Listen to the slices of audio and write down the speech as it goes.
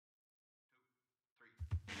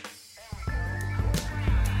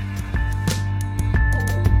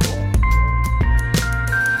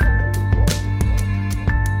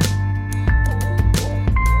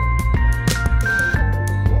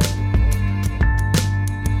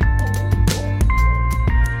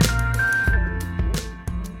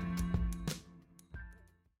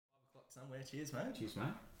Cheers, mate.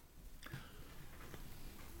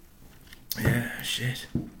 Yeah, shit.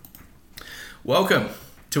 Welcome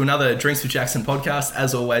to another Drinks with Jackson podcast.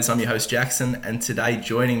 As always, I'm your host, Jackson, and today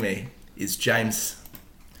joining me is James.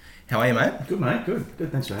 How are you, mate? Good, mate.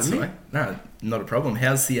 Good. Thanks for having me. No, not a problem.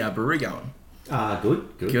 How's the brewery going?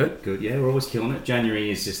 Good. Yeah, we're always killing it. January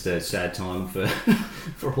is just a sad time for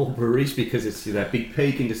for all breweries because it's that big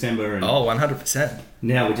peak in December. And 100%.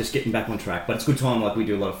 Now we're just getting back on track. But it's a good time. Like, we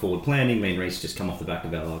do a lot of forward planning. Me and Reece just come off the back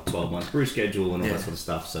of our 12-month brew schedule and all that sort of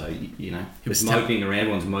stuff. So, everyone's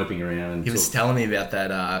moping around. And he was telling me about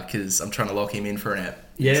that because I'm trying to lock him in for an app.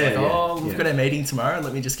 Yeah, He's like, we've got our meeting tomorrow.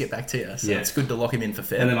 Let me just get back to you. So it's good to lock him in for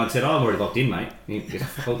Feb. And then I said, I'm already locked in, mate. You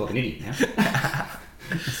hold like an idiot now.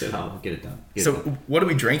 I said, I'll get it done. What are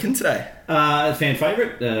we drinking today? Fan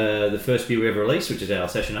favourite, the first beer we ever released, which is our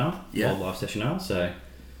Session Ale, Wildlife Session Ale. So,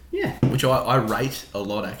 yeah. Which I rate a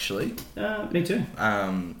lot, actually. Me too.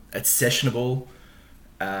 It's sessionable.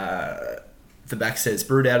 The back says,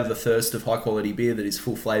 brewed out of the thirst of high-quality beer that is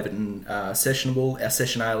full-flavoured and sessionable. Our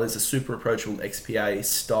Session Ale is a super approachable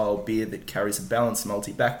XPA-style beer that carries a balanced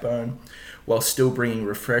malty backbone while still bringing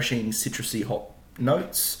refreshing citrusy hop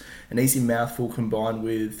notes. An easy mouthful combined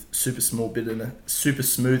with super smooth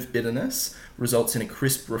bitterness results in a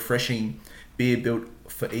crisp, refreshing beer built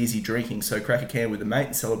for easy drinking. So crack a can with a mate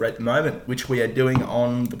and celebrate the moment, which we are doing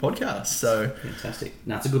on the podcast. So fantastic.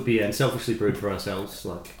 No, it's a good beer and selfishly brewed for ourselves.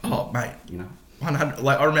 100.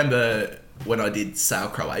 Like, I remember when I did Sail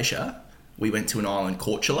Croatia, we went to an island,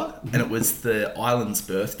 Korčula, and it was the island's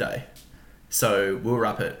birthday. So we were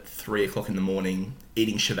up at 3 o'clock in the morning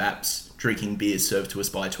eating shababs, drinking beer served to us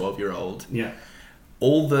by a 12-year-old. Yeah.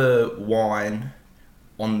 All the wine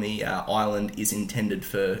on the island is intended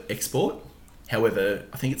for export. However,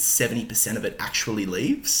 I think it's 70% of it actually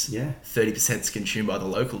leaves. Yeah. 30% is consumed by the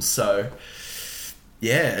locals. So,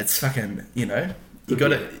 yeah, it's fucking, you got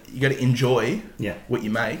to enjoy what you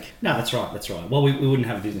make. No, that's right. Well, we wouldn't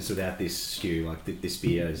have a business without this stew. Like, this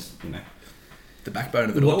beer is, the backbone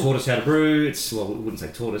of it all. What taught us how to brew? We wouldn't say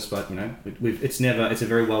taught us, but it's a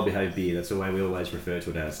very well behaved beer. That's the way we always refer to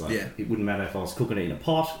it as. It wouldn't matter if I was cooking it in a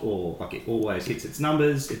pot or it always hits its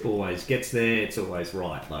numbers. It always gets there. It's always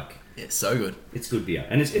right. It's so good. It's good beer,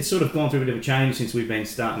 and it's sort of gone through a bit of a change since we've been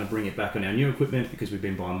starting to bring it back on our new equipment because we've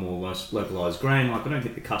been buying more localized grain. I don't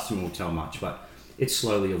think the customer will tell much, but it's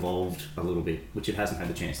slowly evolved a little bit, which it hasn't had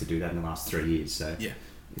the chance to do that in the last 3 years. So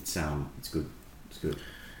it's good. It's good.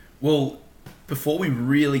 Well, before we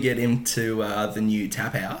really get into the new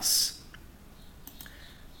tap house,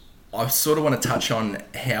 I sort of want to touch on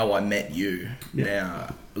how I met you. Yeah. Now,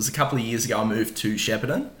 it was a couple of years ago I moved to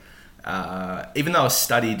Shepparton. Even though I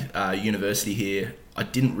studied university here, I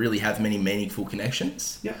didn't really have many meaningful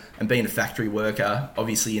connections. Yeah. And being a factory worker,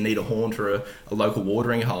 obviously you need a horn for a local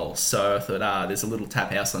watering hole. So I thought, there's a little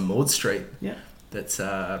tap house on Maud Street that's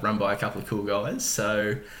run by a couple of cool guys.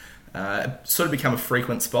 So it sort of become a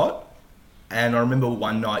frequent spot. And I remember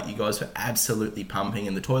one night you guys were absolutely pumping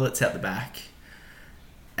and the toilet's out the back.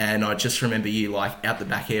 And I just remember you out the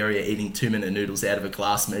back area eating 2-minute noodles out of a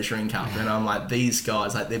glass measuring cup. And I'm like, these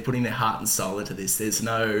guys, they're putting their heart and soul into this. There's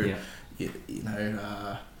no,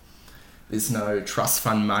 there's no trust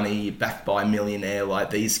fund money backed by a millionaire.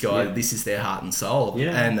 These guys, this is their heart and soul. Yeah.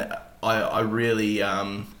 And I really,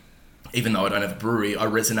 even though I don't have a brewery, I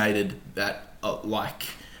resonated that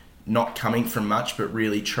not coming from much, but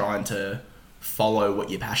really trying to follow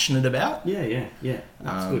what you're passionate about. Yeah.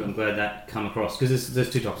 That's good. I'm glad that come across because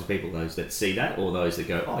there's two types of people: those that see that, or those that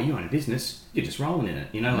go, "Oh, you own a business, you're just rolling in it."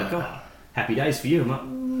 Happy days for you. I'm like,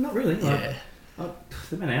 not really. The amount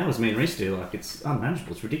of hours me and Reece do, it's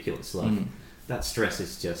unmanageable. It's ridiculous. That stress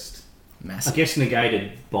is just massive. I guess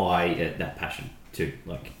negated by that passion too.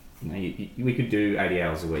 We could do 80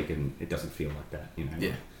 hours a week and it doesn't feel like that.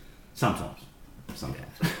 Sometimes.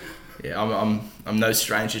 Yeah, I'm no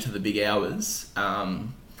stranger to the big hours,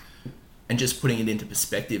 and just putting it into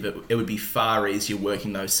perspective, it would be far easier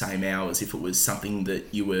working those same hours if it was something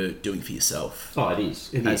that you were doing for yourself. Oh, it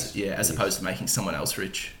is. As opposed to making someone else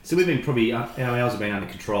rich. So we've been our hours have been under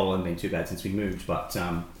control and been too bad since we moved, but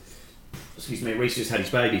Reece just had his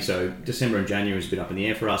baby, so December and January was a bit up in the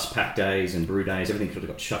air for us. Pack days and brew days, everything sort of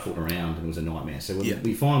got shuffled around and it was a nightmare. So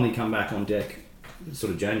we finally come back on deck,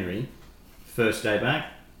 sort of January, first day back.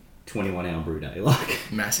 21-hour brew day,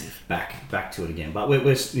 massive. Back to it again. But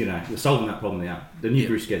we're solving that problem now. The new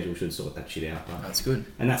brew schedule should sort that shit out. That's good.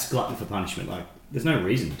 And that's glutton for punishment. There's no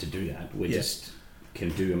reason to do that. We just can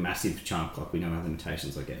do a massive chunk. We know our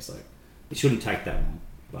limitations, I guess. It shouldn't take that long.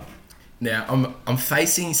 But now I'm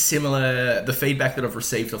facing the feedback that I've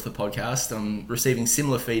received off the podcast. I'm receiving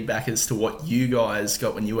similar feedback as to what you guys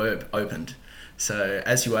got when you opened. So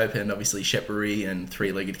as you opened, obviously Shep Brewery and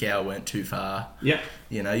Three Legged Cow weren't too far. Yeah.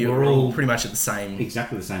 You know, you were all pretty much at the same...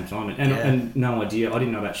 Exactly the same time. And no idea. I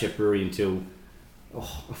didn't know about Shep Brewery until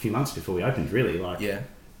a few months before we opened, really. It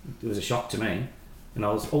was a shock to me. And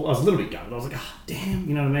I was a little bit gutted. I was like, damn,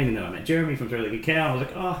 you know what I mean? And then I met Jeremy from Three Legged Cow. I was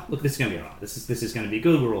like, look, this is going to be all right. This is going to be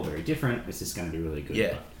good. We're all very different. This is going to be really good.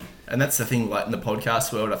 Yeah. And that's the thing, like in the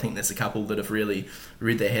podcast world, I think there's a couple that have really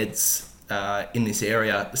reared their heads in this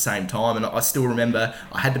area at the same time. And I still remember,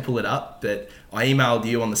 I had to pull it up, but I emailed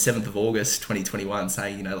you on the 7th of August 2021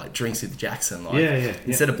 saying, you know, like drinks with Jackson.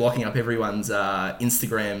 Instead of blocking up everyone's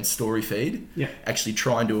Instagram story feed, actually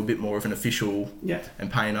try and do a bit more of an official and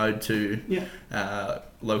pay an ode to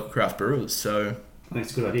local craft brewers. So I think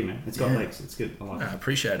it's a good idea, man. It's got legs. It's good. I like it. I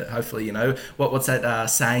appreciate it. Hopefully, you know, what's that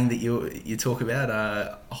saying that you talk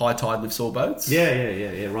about? High tide lifts all boats?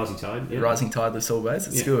 Yeah. Rising tide. Yeah. Rising tide lifts all boats.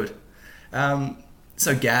 It's good.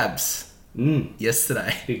 So Gabs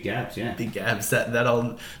yesterday. Big Gabs, yeah. Big Gabs. That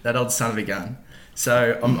old son of a gun.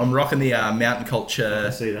 So I'm rocking the Mountain Culture.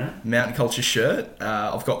 I see that. Mountain Culture shirt.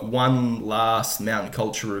 I've got one last Mountain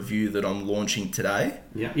Culture review that I'm launching today.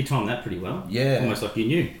 Yeah, you timed that pretty well. Yeah. Almost like you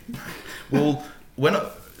knew. Well,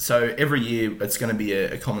 so every year it's going to be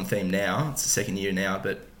a common theme now. It's the second year now,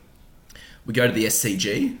 but we go to the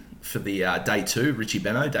SCG for the day 2, Richie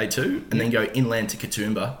Benno, day 2, and then go inland to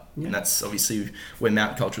Katoomba. Yeah. And that's obviously where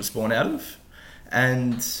Mountain Culture was born out of.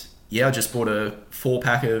 And I just bought a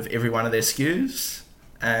 4-pack of every one of their SKUs.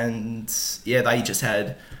 And they just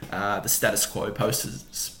had the status quo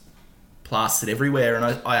posters plastered everywhere. And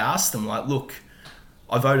I asked them, like, look,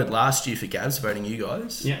 I voted last year for Gabs, voting you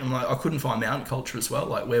guys. Yeah. I'm like, I couldn't find Mountain Culture as well.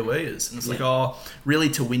 Like, where were you? And it's like, really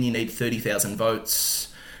to win you need 30,000 votes.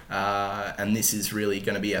 And this is really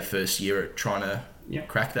going to be our first year at trying to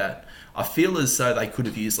crack that. I feel as though they could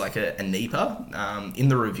have used like a NEPA. In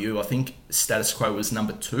the review, I think status quo was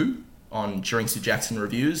number 2 on Drinks with Jackson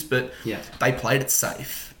reviews, but they played it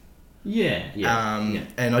safe.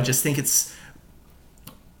 And I just think it's...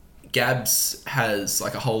 Gabs has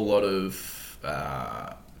like a whole lot of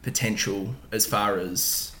potential as far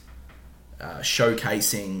as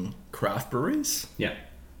showcasing craft breweries. Yeah.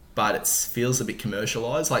 But it feels a bit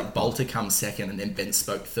commercialised. Like Bolter comes second and then Ben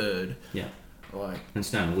Spoke third. Yeah. And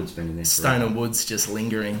Stone & Wood's been in there. Stone & Wood's just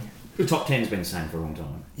lingering. The top 10's been the same for a long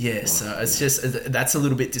time. Yeah, so it's just... That's a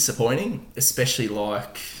little bit disappointing, especially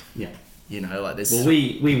like... Yeah. You know, like this... Well,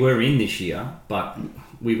 we were in this year, but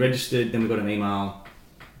we registered, then we got an email...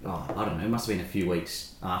 I don't know, it must have been a few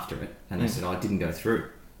weeks after it. And they said, it didn't go through.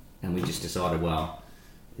 And we just decided,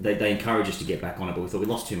 they encouraged us to get back on it, but we thought we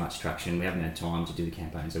lost too much traction. We haven't had time to do the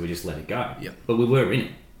campaign, so we just let it go. Yep. But we were in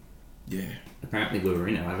it. Yeah. Apparently we were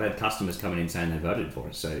in it. I've had customers coming in saying they voted for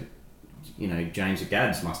us. So, you know, James at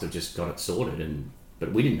Gabs must have just got it sorted,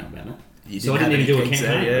 but we didn't know about it. So I didn't even do a campaign.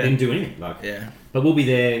 I didn't do anything. But we'll be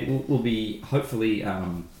there. We'll be hopefully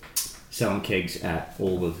selling kegs at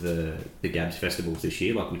all of the Gabs festivals this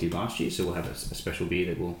year, like we did last year. So we'll have a special beer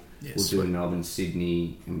that we'll do in Melbourne,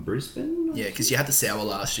 Sydney, and Brisbane. Yeah, because you had the sour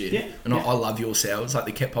last year. Yeah, and I love your sour. It's like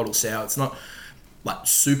the Ket Bottle sour. It's not like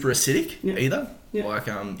super acidic either. Yeah. Like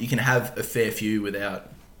you can have a fair few without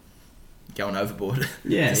going overboard.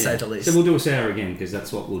 To say the least. So we'll do a sour again because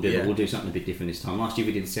that's what we'll do. But we'll do something a bit different this time. Last year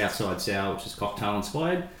we did the Southside Sour, which is cocktail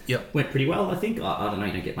inspired. Yep, went pretty well. I think. I don't know.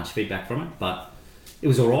 You don't get much feedback from it, but it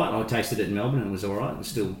was all right. I tasted it in Melbourne and it was all right. It was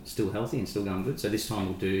still healthy and still going good. So this time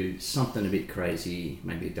we'll do something a bit crazy,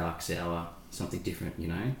 maybe a dark sour, something different. You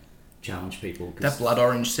know, challenge people. That blood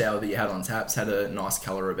orange sour that you had on taps had a nice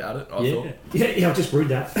colour about it. I thought. Yeah. I just brewed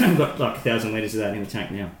that. I've got like 1,000 litres of that in the tank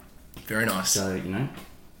now. Very nice. So you know,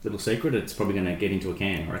 little secret. It's probably going to get into a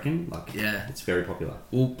can. I reckon. It's very popular.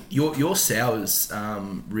 Well, your sours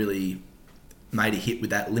really made a hit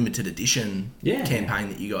with that limited edition campaign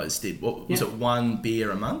that you guys did. What was it? 1 beer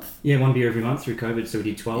a month? Yeah, 1 beer every month through COVID. So we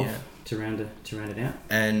did 12 to round it out.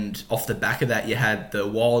 And off the back of that, you had the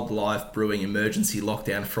Wildlife Brewing Emergency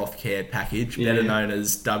Lockdown Froth Care Package, better known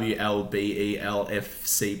as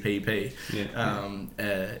WLBELFCPP.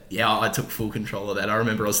 I took full control of that. I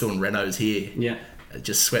remember I was doing renos here. Yeah. I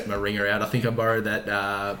just sweat my ringer out. I think I borrowed that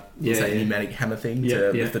pneumatic hammer thing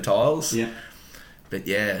to lift the tiles. Yeah. But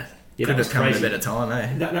could have come at a better time,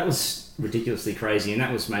 eh? That was ridiculously crazy, and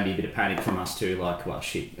that was maybe a bit of panic from us too. Like, well,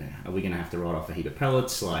 shit, are we going to have to write off a heap of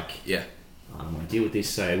pellets? Like, I don't want to deal with this.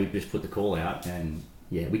 So we just put the call out, and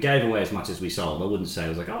we gave away as much as we sold. I wouldn't say it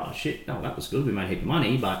was like, oh shit, no, that was good. We made a heap of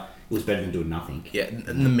money, but it was better than doing nothing. Yeah,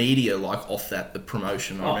 and the media, like off that, the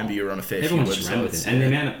promotion. I remember you were on a fair few websites.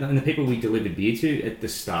 And the people we delivered beer to at the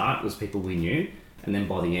start was people we knew. And then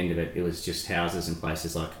by the end of it, it was just houses and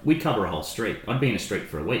places like... We'd cover a whole street. I'd be in a street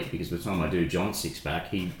for a week because by the time I do John's six-pack,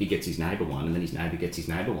 he gets his neighbour one, and then his neighbour gets his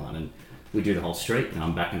neighbour one, and we do the whole street, and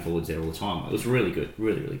I'm back and forwards there all the time. It was really good,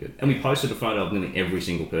 really, really good. And we posted a photo of nearly every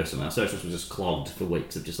single person. Our socials were just clogged for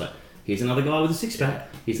weeks of just like, here's another guy with a six-pack,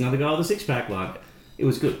 here's another guy with a six-pack, like... It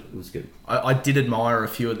was good. It was good. I did admire a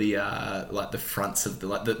few of the like the fronts of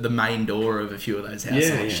the main door of a few of those houses.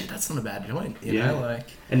 Yeah, Shit, that's not a bad joint, you know. Like,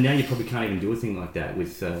 and now you probably can't even do a thing like that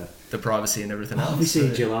with the privacy and everything else. Obviously,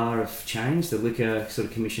 Gillar have changed. The Liquor sort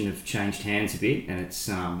of Commission have changed hands a bit, and it's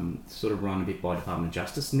sort of run a bit by Department of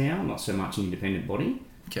Justice now, not so much an independent body.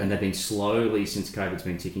 Okay. And they've been slowly, since COVID's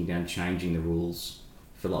been ticking down, changing the rules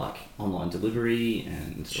for like online delivery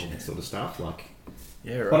and all that sort of stuff. Like, I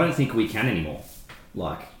don't think we can anymore.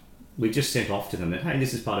 Like, we just sent off to them that, hey,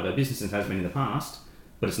 this is part of our business and has been in the past,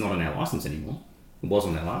 but it's not on our license anymore. It was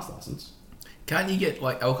on our last license. Can't you get,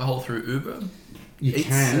 like, alcohol through Uber? You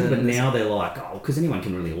can, but now they're like, because anyone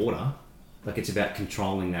can really order. Like, it's about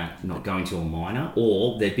controlling that, not going to a minor,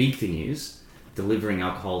 or their big thing is delivering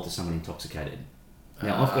alcohol to someone intoxicated.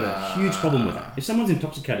 Now, I've got a huge problem with that. If someone's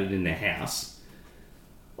intoxicated in their house...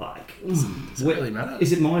 Like, does it really matter?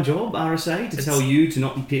 Is it my job, RSA, to tell you to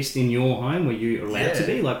not be pissed in your home where you're allowed to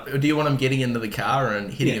be? Like, or do you want them getting into the car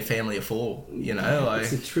and hitting a family of four? You know, like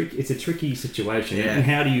it's a tricky situation. Yeah. And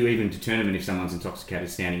how do you even determine if someone's intoxicated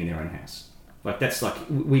standing in their own house? Like, that's like,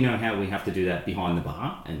 we know how we have to do that behind the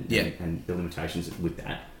bar and the limitations with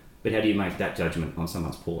that. But how do you make that judgment on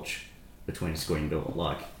someone's porch between a screen door?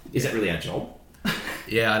 Like, is that really our job?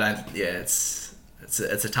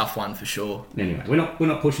 It's a tough one for sure. Anyway, we're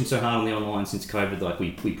not pushing so hard on the online since COVID. Like,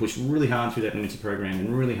 we pushed really hard through that Unity program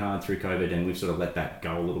and really hard through COVID, and we've sort of let that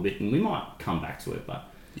go a little bit, and we might come back to it, but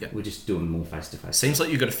we're just doing more face-to-face. Seems like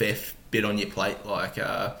you've got a fair bit on your plate. Like,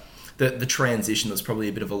 the transition was probably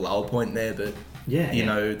a bit of a lull point there, but you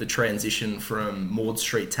know, the transition from Maud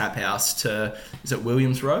Street Tap House to, is it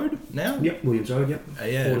Williams Road now? Yep, Williams Road, 4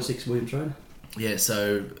 to 6 Williams Road. Yeah,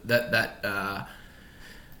 so that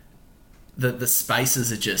the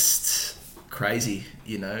spaces are just crazy,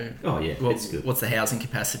 you know. Oh yeah, it's good. What's the housing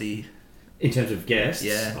capacity in terms of guests?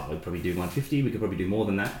 Yeah, we'd probably do 150. We could probably do more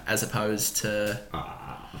than that, as opposed to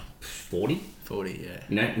 40. 40, yeah.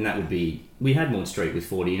 You know, and that would be, we had Maud Street with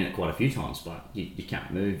 40 in it quite a few times, but you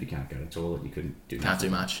can't move, you can't go to the toilet, you couldn't do nothing. Can't do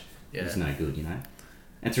much. Yeah, it's no good, you know.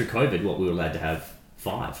 And through COVID, we were allowed to have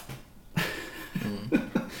 5.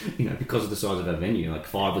 You know, because of the size of our venue, like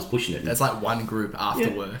 5 was pushing it. That's like one group after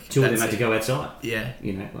work. 2 of them had to go outside. Yeah,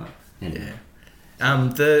 you know, like anyway.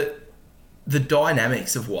 The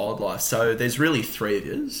dynamics of wildlife. So there's really 3 of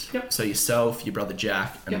yous. Yep. So yourself, your brother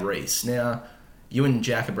Jack, and Reese. Now, you and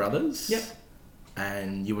Jack are brothers. Yep.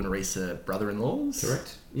 And you and Reese are brother-in-laws.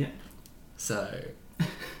 Correct. Yeah. So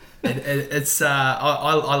it's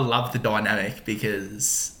I love the dynamic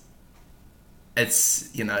because it's,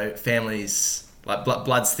 you know, families, like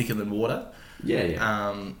blood's thicker than water.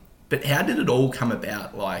 Yeah. But how did it all come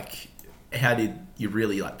about? Like, how did you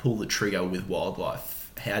really like pull the trigger with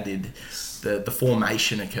wildlife? How did the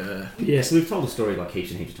formation occur? Yeah, so we've told the story like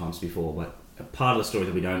heaps and heaps of times before, but a part of the story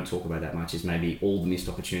that we don't talk about that much is maybe all the missed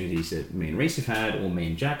opportunities that me and Reese have had, or me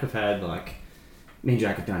and Jack have had. Like, me and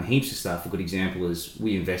Jack have done heaps of stuff. A good example is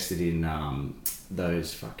we invested in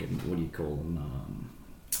those fucking, what do you call them?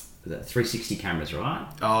 The 360 cameras, right?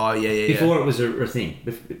 Oh, yeah. Before it was a thing.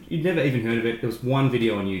 You'd never even heard of it. There was one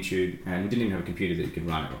video on YouTube, and we didn't even have a computer that could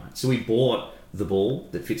run it, right? So we bought the ball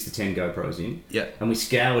that fits the 10 GoPros in. Yeah. And we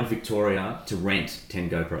scoured Victoria to rent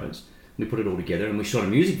 10 GoPros. We put it all together, and we shot a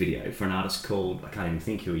music video for an artist called, I can't even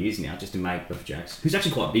think who he is now, just a mate of Jack's, who's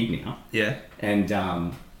actually quite big now. Yeah. And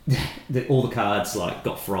all the cards like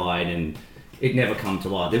got fried, and it never come to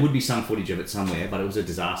light. There would be some footage of it somewhere, but it was a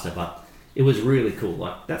disaster. But it was really cool.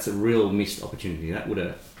 Like, that's a real missed opportunity.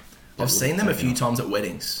 I've seen them a few times at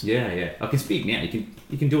weddings. Yeah. Like, it's big now.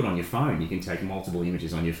 You can do it on your phone. You can take multiple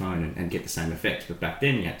images on your phone and get the same effect. But back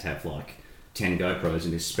then, you had to have like 10 GoPros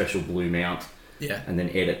and this special blue mount. Yeah. And then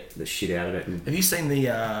edit the shit out of it. Have you seen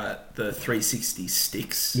the 360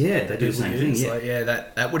 sticks? Yeah, they do the same thing. Yeah.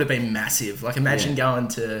 Like, that would have been massive. Like, imagine going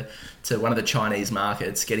to one of the Chinese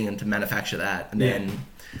markets, getting them to manufacture that, and then,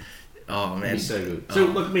 oh man, so good. So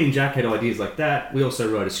look, me and Jack had ideas like that. We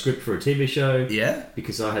also wrote a script for a TV show. Yeah.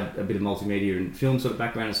 Because I had a bit of multimedia and film sort of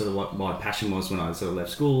background, and sort of what my passion was when I sort of left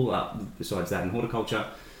school. Besides that, and horticulture.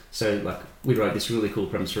 So, like, we wrote this really cool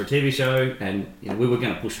premise for a TV show, and, you know, we were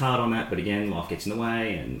going to push hard on that, but again, life gets in the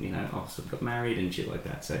way, and, you know, I sort of got married and shit like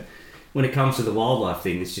that. So, when it comes to the wildlife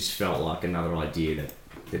thing, this just felt like another idea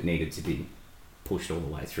that needed to be pushed all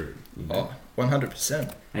the way through. You know? Oh,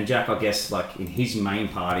 100%. And Jack, I guess, like in his main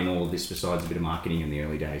part in all of this, besides a bit of marketing in the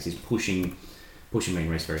early days, is pushing Mean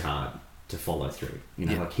Race very hard to follow through. You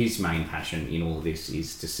know, like his main passion in all of this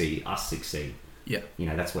is to see us succeed. Yeah. You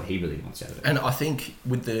know, that's what he really wants out of it. And I think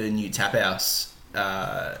with the new tap house,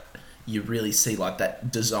 you really see like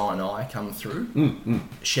that design eye come through.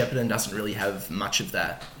 Shepparton doesn't really have much of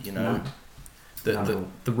that, you know. No.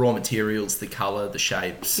 The raw materials, the colour, the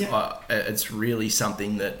shapes. It's really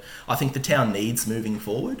something that I think the town needs moving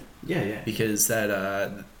forward. Yeah. Because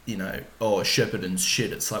that, you know, Shepparton's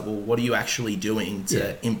shit. It's like, well, what are you actually doing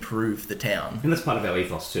to improve the town? And that's part of our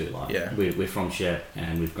ethos too. Like, we're from Shep,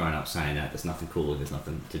 and we've grown up saying that there's nothing cooler, there's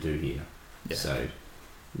nothing to do here. Yeah. So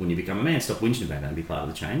when you become a man, stop whinging about that and be part of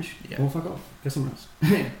the change. Yeah. Or fuck off. Go somewhere else.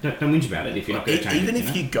 don't whinge about it if you're not going to change even it.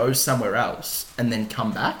 If you go somewhere else and then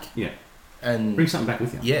come back. Yeah. And bring something back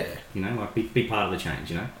with you. Yeah. You know, like be part of the change,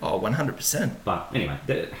 you know? Oh, 100%. But anyway,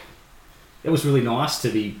 it was really nice to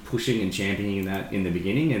be pushing and championing that in the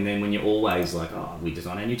beginning, and then when you're always like, we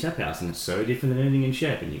designed our new tap house and it's so different than anything in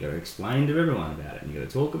Shep, and you got to explain to everyone about it, and you got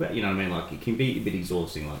to talk about, you know what I mean? Like, it can be a bit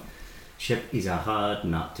exhausting. Like, Shep is a hard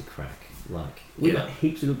nut to crack. Like, we've got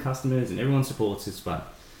heaps of good customers and everyone supports us,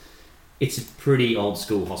 but it's a pretty old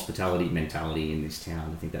school hospitality mentality in this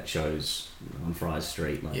town. I think that shows on Fry's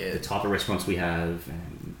Street, like the type of restaurants we have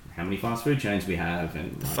and how many fast food chains we have,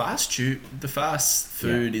 and the fast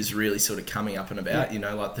food is really sort of coming up and about. You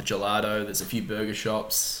know, like the gelato. There's a few burger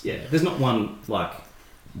shops. Yeah, there's not one like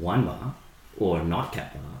wine bar or a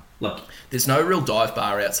nightcap bar. Like, there's no real dive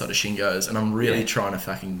bar outside of Shingo's, and I'm really trying to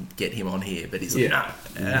fucking get him on here, but he's like, no.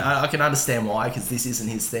 I can understand why, because this isn't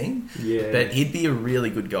his thing. Yeah. But he'd be a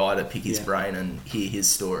really good guy to pick his brain and hear his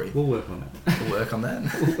story. We'll work on that. We'll work on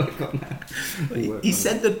that. We'll work on that. He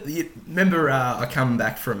said that. Remember, I come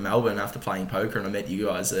back from Melbourne after playing poker, and I met you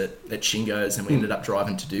guys at Shingo's, and we ended up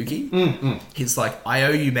driving to Dookie. He's like, I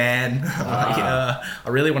owe you, man. I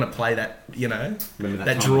really want to play that, you know,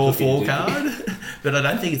 that draw 4 card, but I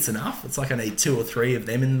don't think it's enough. It's like I need 2 or 3 of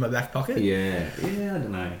them in my back pocket. Yeah, I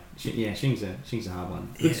don't know. Shing's a hard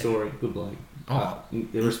one. Good story, good bloke.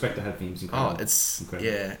 The respect I have for him is incredible. It's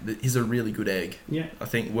incredible. Yeah, he's a really good egg. Yeah, I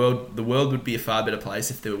think the world would be a far better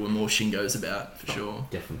place if there were more Shingos about, for sure.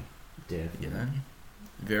 Definitely. You know,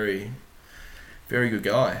 very, very good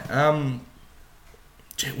guy.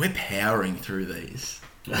 We're powering through these.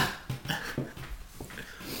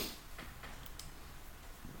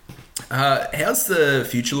 How's the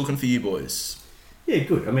future looking for you boys? Yeah,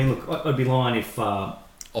 good. I mean, look, I'd be lying if...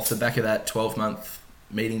 off the back of that 12-month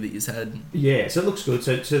meeting that you've had? Yeah, so it looks good.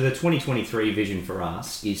 So the 2023 vision for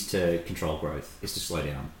us is to control growth, is to slow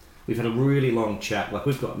down. We've had a really long chat. Like,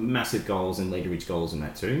 we've got massive goals and leaderage goals in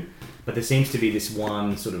that too. But there seems to be this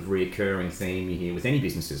one sort of reoccurring theme you hear with any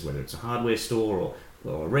businesses, whether it's a hardware store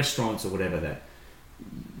or restaurants or whatever, that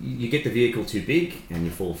you get the vehicle too big and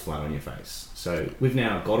you fall flat on your face. So we've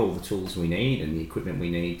now got all the tools we need and the equipment we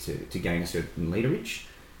need to gain a certain leaderage.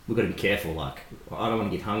 We've got to be careful. Like, I don't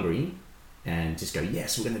want to get hungry and just go,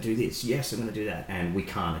 yes, we're going to do this, yes, I'm going to do that, and we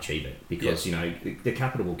can't achieve it because you know, the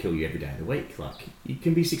capital will kill you every day of the week. Like, you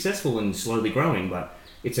can be successful and slowly growing, but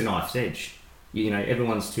it's a knife's edge. You know,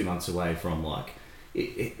 everyone's 2 months away from, like,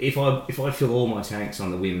 if I fill all my tanks on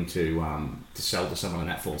the whim to sell to someone and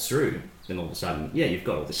that falls through, then all of a sudden, you've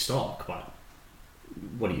got all this stock, but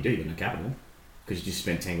what do? You've got no capital because you just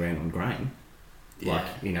spent 10 grand on grain. Like,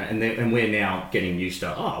 you know, and we're now getting used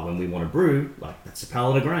to, when we want to brew, like, that's a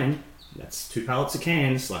pallet of grain, that's 2 pallets of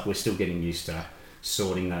cans. Like, we're still getting used to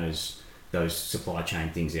sorting those supply chain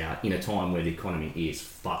things out in a time where the economy is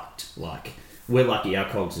fucked. Like, we're lucky our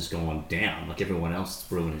COGS has gone down. Like, everyone else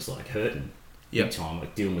brewing is like hurting big time,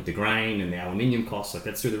 like dealing with the grain and the aluminium costs. Like,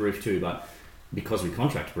 that's through the roof too. But because we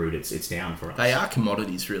contract brewed, it's down for us. They are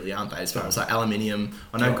commodities, really, aren't they? As far as like aluminium,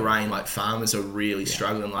 I know grain. Like, farmers are really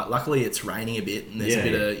struggling. Like, luckily it's raining a bit, and there's a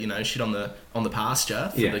bit of, you know, shit on the pasture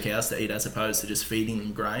for the cows to eat, as opposed to just feeding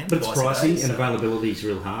them grain. But it's pricey and availability is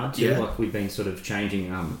real hard too. Like, we've been sort of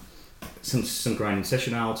changing some grain in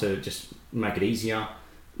session ale to just make it easier.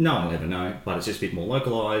 No one will ever know, but it's just a bit more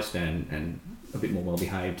localised and a bit more well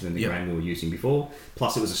behaved than the grain we were using before.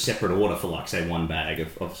 Plus, it was a separate order for, like, say, 1 bag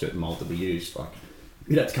of certain malt that we used. Like,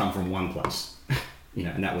 it had to come from one place, you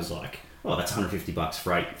know, and that was like, that's $150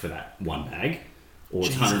 freight for that 1 bag, or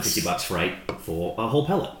it's $150 freight for a whole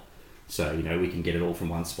pellet. So, you know, we can get it all from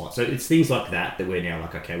one spot. So it's things like that we're now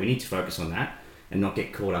like, okay, we need to focus on that and not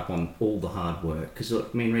get caught up on all the hard work. Because,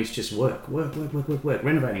 look, me and Reece just work,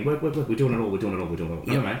 renovating, work. We're doing it all.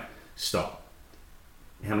 No, mate, stop.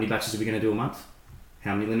 How many batches are we going to do a month?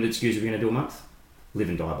 How many limited SKUs are we going to do a month? live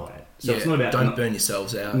and die by it. So it's not about don't burn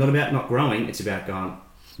yourselves out. Not about not growing. It's about going.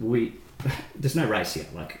 There's no race here.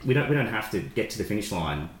 Like we don't have to get to the finish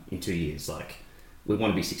line in 2 years. Like we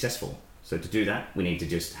want to be successful. So to do that, we need to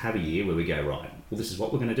just have a year where we go, right, well, this is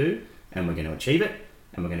what we're going to do, and we're going to achieve it,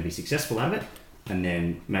 and we're going to be successful at it. And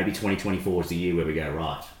then maybe 2024 is the year where we go,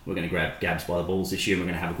 right, we're going to grab Gabs by the balls this year, and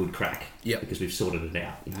we're going to have a good crack. Because we've sorted it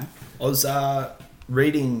out, you know. I was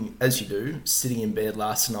reading, as you do, sitting in bed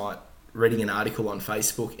last night, reading an article on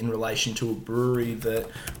Facebook in relation to a brewery that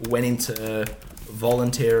went into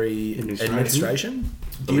voluntary administration.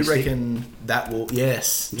 Do you reckon that will...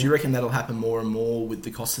 Yes. Do you reckon that'll happen more and more with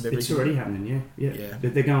the cost of everything? It's already happening, yeah.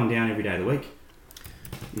 They're going down every day of the week.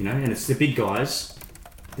 You know, and it's the big guys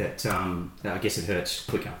that I guess it hurts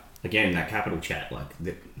quicker. Again, that capital chat, like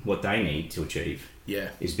what they need to achieve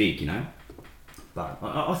is big, you know. But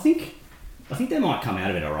I think they might come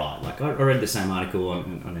out of it all right. Like I read the same article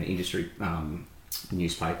on an industry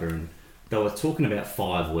newspaper, and they were talking about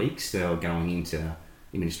 5 weeks. They were going into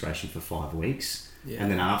administration for 5 weeks. Yeah.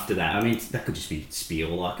 And then after that, I mean, that could just be spiel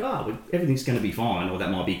like, everything's going to be fine, or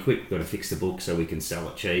that might be quick, we've got to fix the book so we can sell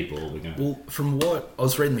it cheap, or we're going to... Well, from what I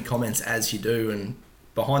was reading the comments, as you do, and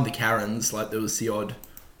behind the Karens, like there was the odd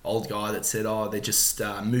old guy that said, they're just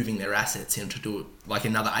moving their assets into do like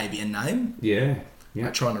another ABN name. Yeah.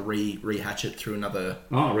 Like trying to rehatch it through another...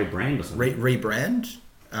 rebrand or something. Rebrand.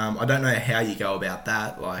 I don't know how you go about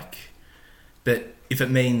that, like... But if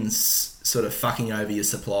it means sort of fucking over your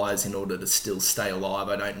suppliers in order to still stay alive,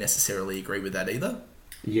 I don't necessarily agree with that either.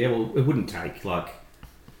 Yeah, well, it wouldn't take, like,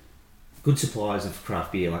 good suppliers of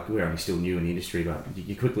craft beer. Like, we're only still new in the industry, but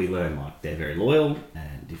you quickly learn, like, they're very loyal,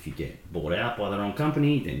 and if you get bought out by the wrong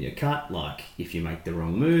company, then you cut. Like, if you make the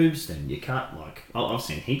wrong moves, then you cut. Like, I've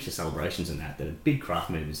seen heaps of celebrations in that are big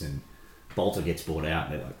craft moves, and Bolter gets bought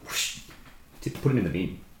out, and they're like, whoosh, put them in the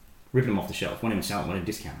bin, ripping them off the shelf, won't even sell them, won't even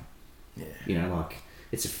discount them. Yeah. You know, like,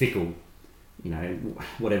 it's a fickle, you know,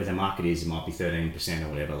 whatever the market is, it might be 13% or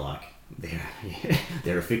whatever, like,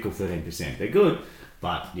 they're a fickle 13%. They're good,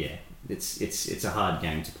 but yeah, it's a hard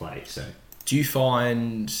game to play, so. Do you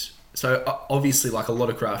find, so obviously like a lot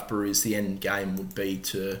of craft breweries, the end game would be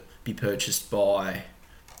to be purchased by,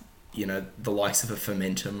 you know, the likes of a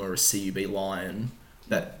Fermentum or a CUB Lion,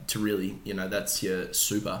 that to really, you know, that's your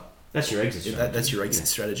super. That's your exit strategy. That's your exit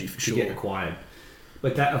strategy for sure. To get acquired.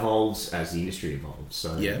 But that evolves as the industry evolves.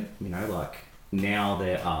 So, you know, like now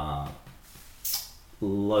there are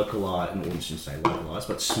localized, I shouldn't say localized,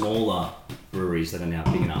 but smaller breweries that are now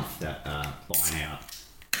big enough that are buying out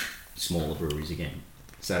smaller breweries again.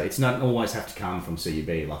 So it's not always have to come from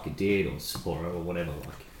CUB like it did, or Sapporo or whatever.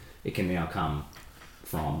 Like it can now come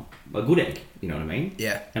from a good egg, you know what I mean?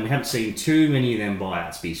 Yeah. And we haven't seen too many of them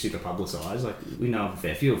buyouts be super publicised. Like we know of a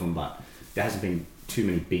fair few of them, but there hasn't been too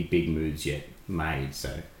many big moves yet made.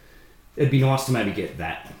 So it'd be nice to maybe get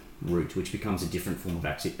that route, which becomes a different form of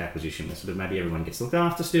acquisition where sort of maybe everyone gets looked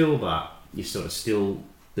after still, but you sort of still,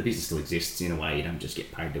 the business still exists in a way, you don't just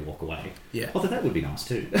get paid to walk away. Yeah. Although that would be nice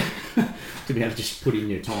too, to be able to just put in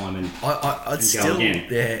your time and I'd still, go again.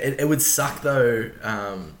 Yeah, it would suck though,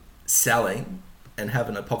 selling and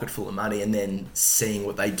having a pocket full of money and then seeing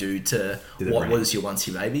what they do to what brand was your once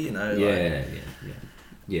your baby, you know?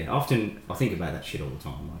 Yeah. Often I think about that shit all the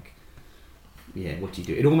time. Like, yeah, what do you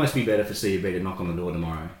do? It'd almost be better for CUB to knock on the door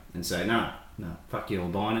tomorrow and say, no, fuck you,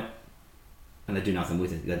 I'm buying it. And they do nothing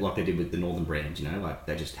with it. Like they did with the Northern brand, you know? Like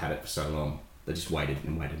they just had it for so long. They just waited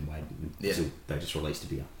until they just released a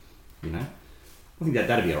beer, you know? I think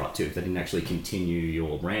that'd be alright too if they didn't actually continue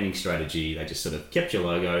your branding strategy. They just sort of kept your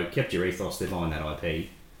logo, kept your ethos, they're buying that IP,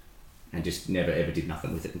 and just never ever did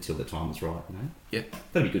nothing with it until the time was right, you know? Yeah.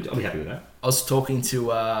 That'd be good. I'll be happy with that. I was talking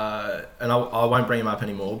to, and I won't bring him up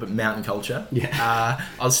anymore, but Mountain Culture. Yeah.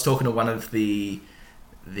 I was talking to one of the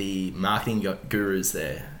marketing gurus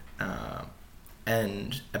there,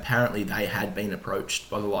 and apparently they had been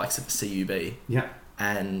approached by the likes of CUB. Yeah.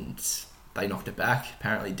 And they knocked it back.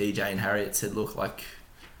 Apparently DJ and Harriet said, look, like,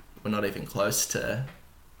 we're not even close to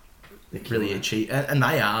really achieve. And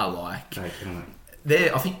they are, like... I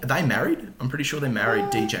think, are they married? I'm pretty sure they're married,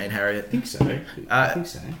 DJ and Harriet. I think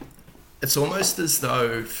so. It's almost as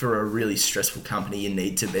though for a really stressful company, you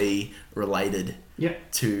need to be related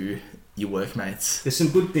to your workmates. There's some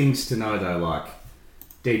good things to know, though, like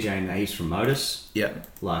DJ and he's from Modus. Yeah.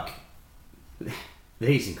 Like,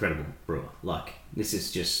 he's an incredible brewer. Like, this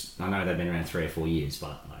is just... I know they've been around 3 or 4 years,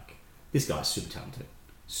 but, like, this guy's super talented.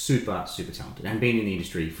 Super talented. And been in the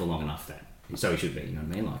industry for long enough that... So he should be, you know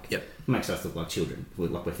what I mean? Like, it makes us look like children.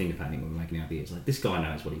 Like we're finger painting when we're making our beers. Like, this guy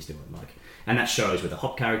knows what he's doing. Like, and that shows with the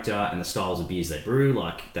hop character and the styles of beers they brew.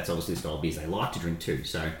 Like, that's obviously the style of beers they like to drink too.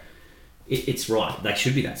 So it's right. They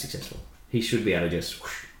should be that successful. He should be able to just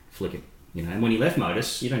flick it, you know. And when he left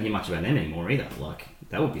Modus, you don't hear much about them anymore either. Like,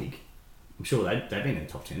 they were big. I'm sure they've been in the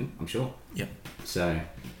top 10, I'm sure. Yep. So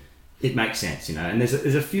it makes sense, you know. And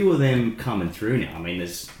there's a few of them coming through now. I mean,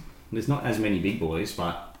 there's not as many big boys,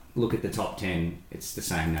 but look at the top 10. It's the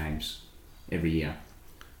same names every year.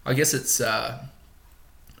 I guess it's not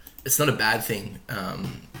a bad thing.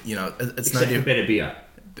 You know, it's Except no for better beer.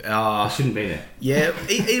 I shouldn't be there. Yeah,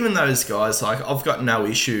 even those guys, like, I've got no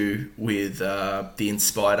issue with the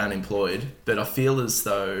Inspired Unemployed, but I feel as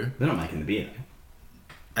though... They're not making the beer.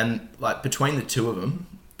 And, like, between the two of them,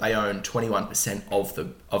 they own 21%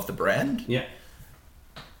 of the brand. Yeah.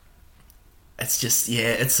 It's just,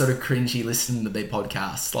 it's sort of cringy listening to their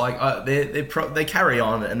podcasts. Like, they carry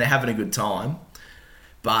on and they're having a good time,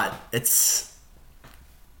 but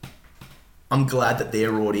I'm glad that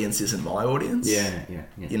their audience isn't my audience. Yeah.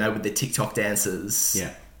 You know, with the TikTok dances.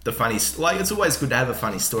 Yeah. The funny... Like, it's always good to have a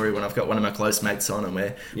funny story when I've got one of my close mates on and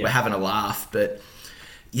we're having a laugh. But,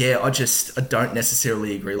 yeah, I don't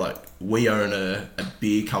necessarily agree. Like, we own a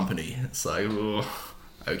beer company. It's like, oh,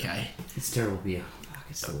 okay. It's terrible beer. Fuck,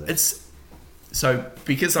 it's still there. So,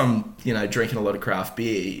 because I'm, you know, drinking a lot of craft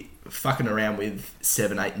beer, fucking around with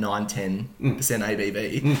 7, 8, 9, 10%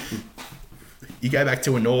 ABV... You go back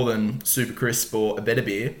to a Northern Super Crisp or a better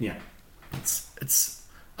beer. Yeah, it's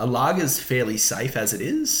a lager's fairly safe as it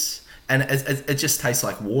is, and it just tastes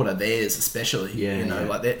like water. Theirs especially,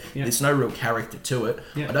 like there's no real character to it.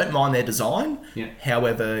 Yeah. I don't mind their design. Yeah.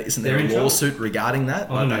 However, isn't there a lawsuit regarding that?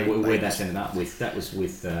 I don't know where that's ended up with. That was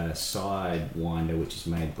with Sidewinder, which is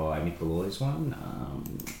made by Nick Beloy's one.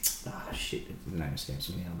 The name escapes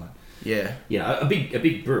me now, but. Yeah, a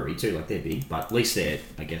big brewery too. Like, they're big, but at least they're,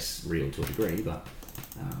 I guess, real to a degree. But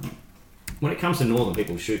when it comes to Northern,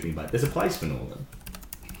 people shoot me. But there's a place for Northern.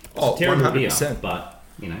 It's terrible 100%. Beer, but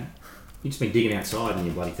you know, you've just been digging outside and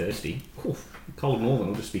you're bloody thirsty. Cold Northern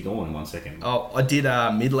will just be gone in 1 second. Oh, I did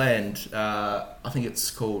Midland. I think it's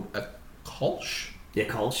called a Kolsch. Yeah,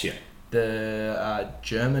 Kolsch. Yeah. The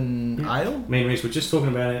German ale. Me and Reece were just talking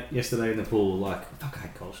about it yesterday in the pool. Like, fuck, I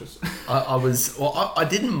hate Kolsch's. I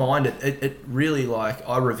didn't mind it. It really, like,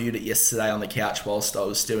 I reviewed it yesterday on the couch whilst I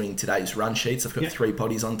was doing today's run sheets. I've got 3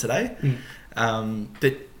 potties on today.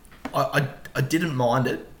 But I didn't mind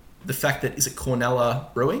it. The fact that, is it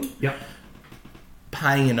Cornella Brewing? Yep.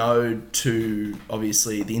 Paying an ode to,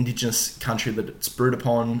 obviously, the indigenous country that it's brewed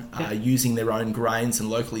upon, using their own grains and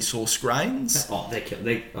locally sourced grains.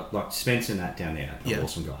 They like Spencer and that down there are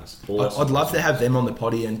awesome guys. I'd love to have them on the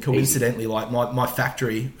potty, and coincidentally, like my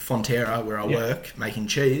factory, Fonterra, where I work, making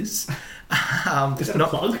cheese. Is that a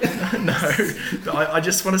plug? No, I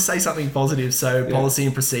just want to say something positive, so policy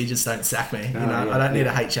and procedures don't sack me. I don't need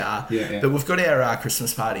a HR. But we've got our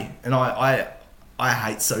Christmas party, and I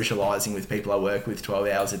hate socialising with people I work with 12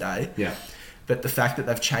 hours a day. Yeah. But the fact that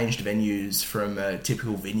they've changed venues from a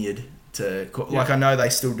typical vineyard to... Like, I know they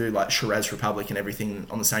still do, like, Shiraz Republic and everything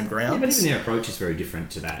on the same grounds. Yeah, but even their approach is very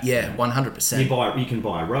different to that. Yeah, 100%. You can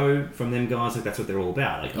buy a row from them guys. Like, that's what they're all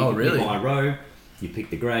about. Like, really? You buy a row, you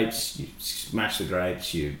pick the grapes, you smash the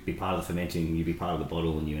grapes, you be part of the fermenting, you be part of the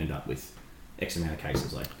bottle, and you end up with X amount of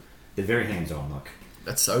cases. Like, they're very hands-on, like...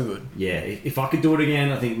 That's so good. Yeah, if I could do it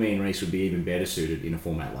again, I think me and Reece would be even better suited in a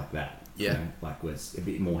format like that. Yeah. You know, like, where it's a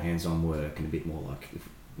bit more hands-on work and a bit more like...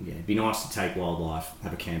 it'd be nice to take wildlife,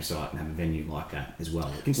 have a campsite and have a venue like that as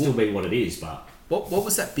well. It can still be what it is, but... What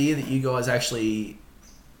was that beer that you guys actually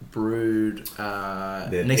brewed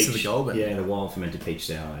next to the Goulburn? Yeah, the wild fermented peach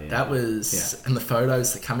sour. Yeah. That was... And the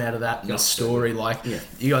photos that come out of that and the story, like,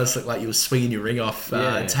 you guys look like you were swinging your ring off,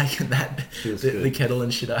 taking the kettle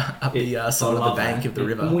and shit up the side of the bank of the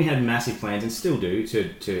river. And we had massive plans, and still do,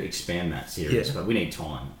 to expand that series, but we need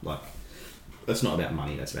time. Like, that's not about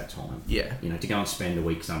money, that's about time. Yeah. You know, to go and spend a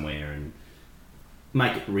week somewhere and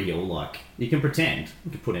make it real. Like, you can pretend,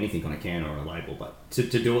 you can put anything on a can or a label, but to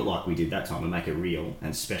do it like we did that time and make it real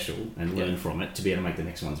and special and learn from it to be able to make the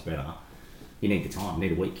next ones better, you need the time, you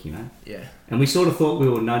need a week, you know? Yeah. And we sort of thought we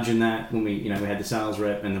were nudging that when we had the sales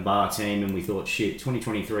rep and the bar team, and we thought, shit,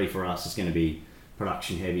 2023 for us is going to be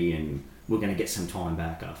production heavy and we're going to get some time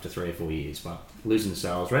back after 3 or 4 years, but losing the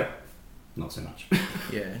sales rep, not so much.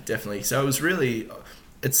 Yeah, definitely. So it was really,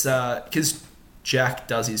 it's because Jack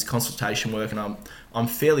does his consultation work, and I'm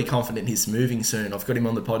fairly confident he's moving soon. I've got him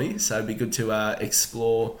on the potty, so it'd be good to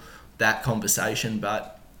explore that conversation.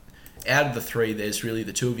 But out of the 3, there's really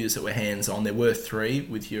the 2 of you that were hands on. There were 3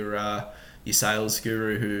 with your sales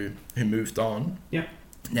guru who moved on. Yeah.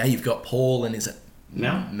 Now you've got Paul, and is it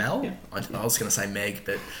Mel? Yeah. I was going to say Meg,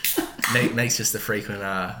 but Meg's just a frequent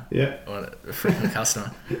frequent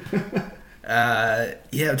customer.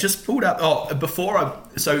 Yeah, I just pulled up.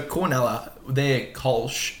 So Cornella, their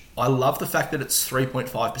Kolsch. I love the fact that it's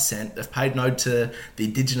 3.5%. They've paid no to the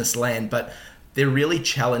indigenous land, but they're really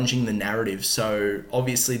challenging the narrative. So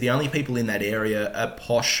obviously, the only people in that area are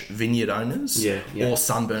posh vineyard owners or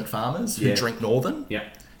sunburnt farmers who drink Northern. Yeah.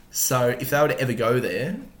 So if they were to ever go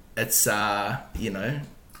there, it's they've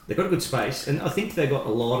got a good space, and I think they got a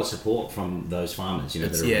lot of support from those farmers. You know,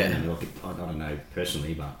 that are around them. I don't know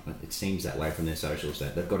personally, but it seems that way from their socials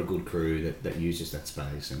that they've got a good crew that uses that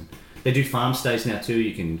space, and they do farm stays now too.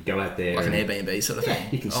 You can go out there like an Airbnb sort of thing.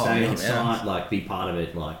 You can stay on site, like be part of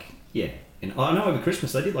it, And I know over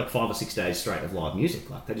Christmas they did like 5 or 6 days straight of live music.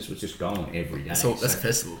 Like they was just going every day. That's a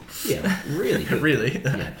festival. Yeah, really good. Really.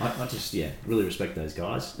 Yeah, I just really respect those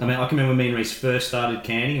guys. I mean, I can remember when me and Reece first started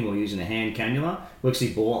canning and we were using a hand cannula. We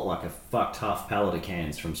actually bought like a fucked half pallet of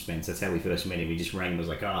cans from Spence. That's how we first met him. We just rang and was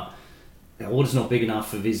like, our order's not big enough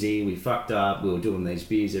for Vizzy. We fucked up. We were doing these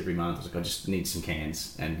beers every month. I was like, I just need some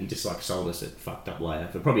cans. And he just like sold us it fucked up later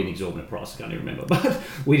for probably an exorbitant price. I can't even remember. But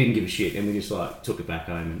we didn't give a shit and we just like took it back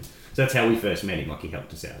home. And so that's how we first met him. Like he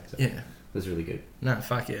helped us out. So it was really good. No,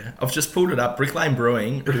 fuck yeah. I've just pulled it up. Brick Lane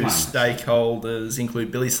Brewing, whose stakeholders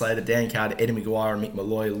include Billy Slater, Dan Carter, Eddie McGuire and Mick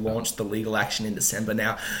Malloy, launched the legal action in December.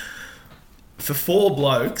 Now, for 4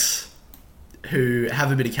 blokes who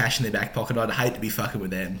have a bit of cash in their back pocket, I'd hate to be fucking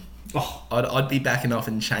with them. Oh, I'd be backing off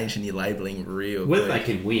and changing your labelling real whether quick.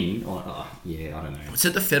 they can win, I don't know. It's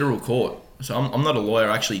at the federal court. So I'm not a lawyer.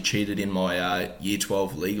 I actually cheated in my Year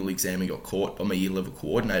 12 legal exam and got caught by my year level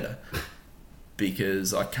coordinator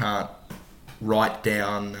because I can't write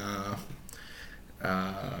down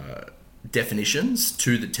definitions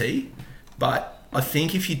to the T. But I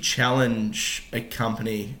think if you challenge a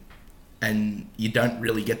company and you don't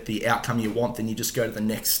really get the outcome you want, then you just go to the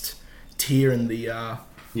next tier in the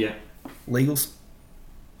legal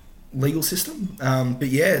system. But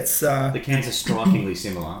yeah, it's the cans are strikingly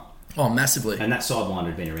similar. Oh, massively. And that sidewinder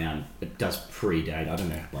had been around. It does predate. I don't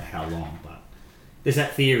know like how long, but there's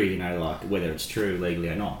that theory, like whether it's true legally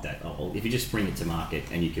or not. That if you just bring it to market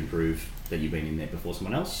and you can prove that you've been in there before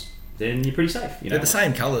someone else, then you're pretty safe. They're the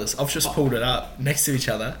same colours. I've just pulled it up next to each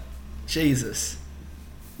other. Jesus.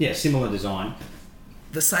 Yeah, similar design.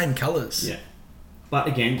 The same colours. Yeah, but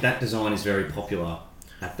again, that design is very popular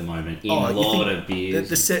at the moment in a lot of beers.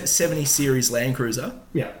 The 70 series Land Cruiser,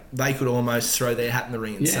 they could almost throw their hat in the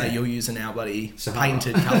ring and say you're using our bloody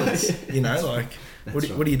painted colours. What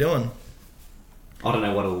are you doing? I don't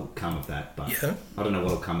know what'll come of that, but I don't know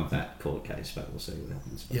what'll come of that court case, but we'll see what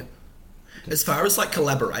happens. Yeah. As far as like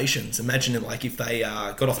collaborations, imagine if they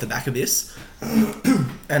got off the back of this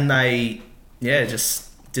and they just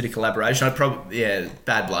did a collaboration. I'd probably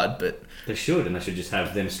bad blood, but they should, and they should just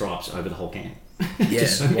have them stripes over the whole can. Yeah,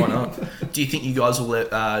 why not? Do you think you guys will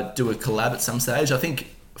do a collab at some stage? I think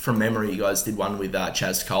from memory you guys did one with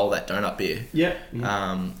Chaz Cole, that donut beer. Yeah.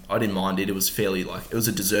 I didn't mind it. It was fairly it was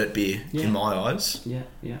a dessert beer in my eyes. Yeah.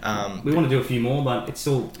 We want to do a few more, but it's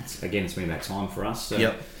been about time for us.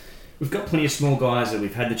 So we've got plenty of small guys that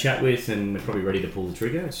we've had the chat with, and we're probably ready to pull the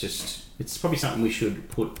trigger. It's probably something we should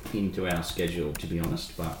put into our schedule, to be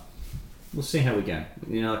honest, but we'll see how we go.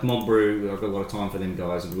 Like Mob Brew, I've got a lot of time for them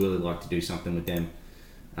guys. I'd really like to do something with them.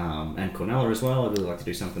 And Cornella as well, I'd really like to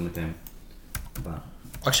do something with them. But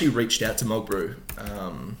I actually reached out to Mob Brew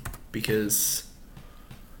because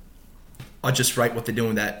I just rate what they're doing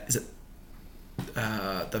with that. Is it?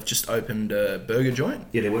 They've just opened a burger joint.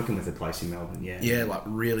 Yeah, they're working with a place in Melbourne, Yeah, like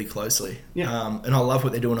really closely. Yeah. And I love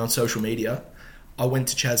what they're doing on social media. I went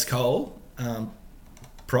to Chaz Cole,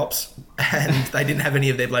 props, and they didn't have any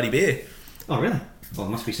of their bloody beer. Oh, really? Well, it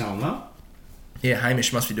must be selling well. Yeah,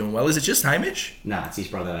 Hamish must be doing well. Is it just Hamish? Nah, it's his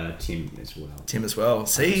brother Tim as well.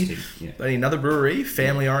 See, bloody another brewery,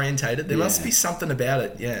 family orientated. There must be something about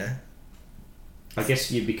it, yeah. I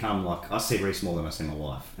guess you become I see Reece more than I see my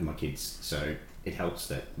wife and my kids, so it helps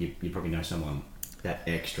that you probably know someone that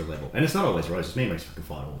extra level. And it's not always roses. Me and Reece fucking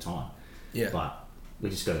fight all the time. Yeah. But we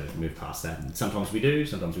just got to move past that. And sometimes we do,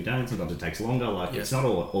 sometimes we don't. Sometimes it takes longer. It's not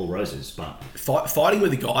all roses, but fighting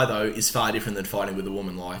with a guy though is far different than fighting with a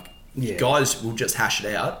woman. Guys will just hash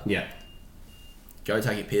it out. Yeah. Go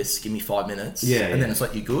take a piss. Give me 5 minutes. Yeah. And then it's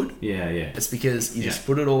like you're good. Yeah. It's because you just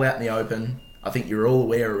put it all out in the open. I think you're all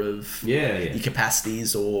aware of your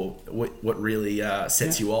capacities or what really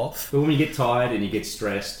sets you off. But when you get tired and you get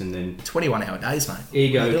stressed and then 21-hour days, mate.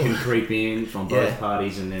 Ego can creep in from both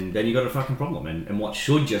parties, and then you got a fucking problem. And what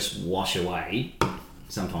should just wash away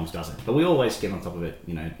sometimes doesn't. But we always get on top of it.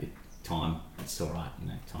 Time, it's all right.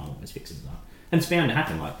 Time always fixes it up. And it's bound to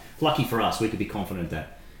happen. Lucky for us, we could be confident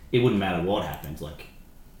that it wouldn't matter what happened.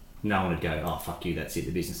 No one would go, oh, fuck you, that's it,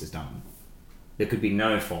 the business is done. There could be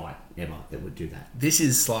no fight ever that would do that. This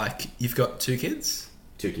is like, you've got 2 kids?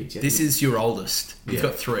 2 kids, yeah. This is your oldest. You've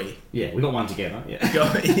got 3. Yeah, we got one together, yeah.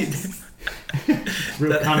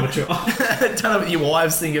 Real kind of mature. I don't know what your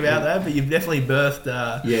wives think about that, but you've definitely birthed...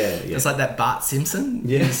 yeah. It's like that Bart Simpson.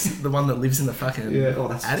 Yeah. The one that lives in the fucking... Yeah, oh,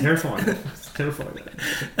 that's attic. terrifying. It's terrifying.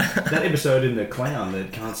 That episode in The Clown, the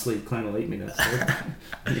Can't Sleep, Clown Will Eat Me, that's terrifying.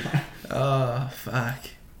 Yeah. Oh, fuck.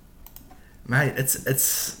 Mate,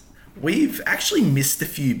 it's... We've actually missed a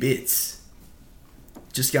few bits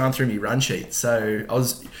just going through my run sheet. So I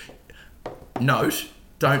was... Note...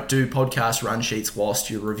 Don't do podcast run sheets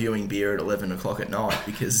whilst you're reviewing beer at 11 o'clock at night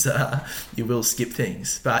because you will skip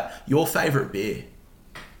things. But your favourite beer?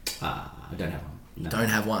 I don't have one. No. Don't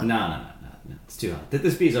have one? No. It's too hard.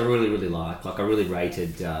 There's beers I really, really like. Like I really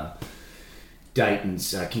rated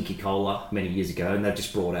Dayton's Kinky Cola many years ago, and they've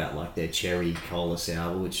just brought out like their cherry cola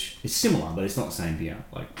sour, which is similar, but it's not the same beer.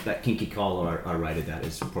 Like that Kinky Cola, I rated that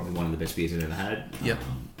as probably one of the best beers I've ever had. Yep.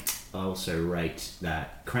 I also rate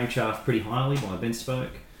that Crankshaft pretty highly by Ben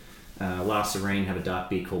Spoke. La Serene have a dark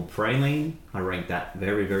beer called Praline. I rank that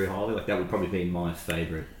very, very highly. Like that would probably be my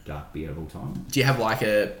favourite dark beer of all time. Do you have like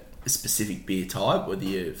a specific beer type, whether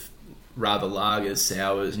you've rather lagers,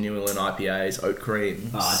 sours, New England IPAs, oat cream,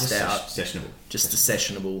 stout? Just sessionable. Just a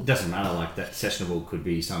sessionable. It doesn't matter. Like that sessionable could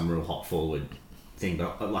be some real hot forward thing,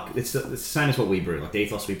 but like it's the same as what we brew. Like the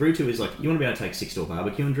ethos we brew to is like you want to be able to take 6 to a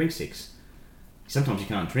barbecue and drink 6. Sometimes you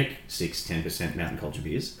can't drink 6-10% mountain culture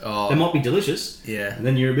beers. Oh, they might be delicious. Yeah. And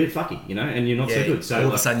then you're a bit fucky, you know, and you're not so good. So all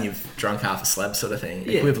of a sudden you've drunk half a slab sort of thing.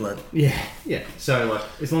 Yeah, equivalent. Yeah. So like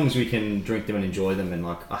as long as we can drink them and enjoy them, and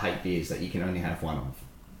like I hate beers that you can only have one of.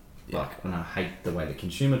 Yeah. Like, and I hate the way the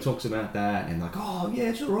consumer talks about that, and like, oh yeah,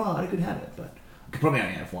 it's alright, I could have it, but I could probably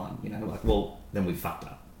only have one. You know, like, well, then we've fucked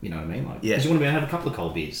up. You know what I mean? Like, because you want to be able to have a couple of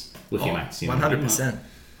cold beers with your mates. You know 100%.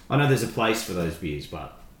 I know there's a place for those beers,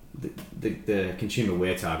 but the consumer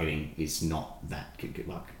we're targeting is not that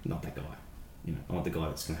not that guy. You know, I want the guy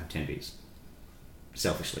that's going to have 10 beers.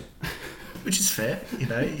 Selfishly. Which is fair. You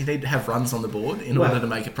know, you need to have runs on the board in order to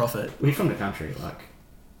make a profit. We're from the country. Like,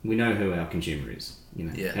 we know who our consumer is. You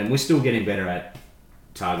know, yeah. And we're still getting better at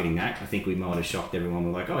targeting that. I think we might have shocked everyone.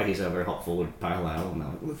 We're like, oh, here's a very hot forward pale ale, and they're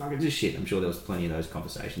like, well, fuck, it's just shit. I'm sure there was plenty of those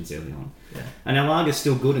conversations early on. Yeah. And our lager's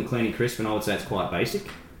still good and clean and crisp, and I would say it's quite basic.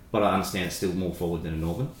 But I understand it's still more forward than a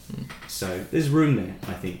Northern. So there's room there,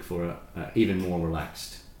 I think, for a even more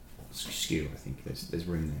relaxed skew. I think there's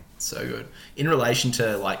room there. So good. In relation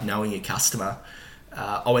to like knowing your customer,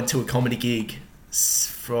 I went to a comedy gig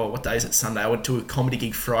for, what day is it? Sunday. I went to a comedy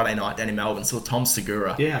gig Friday night down in Melbourne. Saw Tom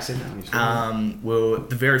Segura. Yeah, I said that. We're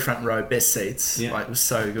the very front row, best seats. Yeah. Like, it was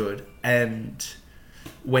so good. And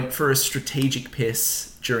went for a strategic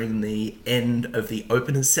piss during the end of the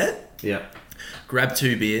opener set. Yeah. Grabbed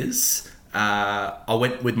 2 beers. I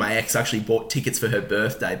went with my ex, actually bought tickets for her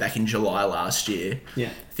birthday back in July last year. Yeah.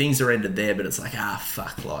 Things are ended there, but it's like,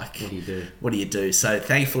 fuck, like... What do you do? So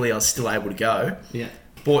thankfully I was still able to go. Yeah.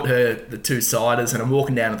 Bought her the 2 ciders, and I'm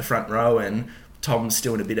walking down to the front row, and Tom's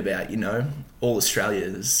doing a bit about, you know, all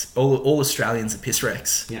Australians are piss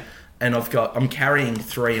wrecks. Yeah. And I'm carrying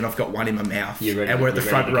 3, and I've got 1 in my mouth. And we're at the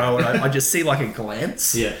front row, and I just see like a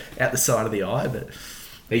glance out the side of the eye, but...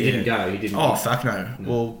 He didn't go. He didn't. Oh, fuck no.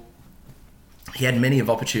 Well, he had many of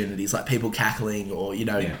opportunities, like people cackling or, you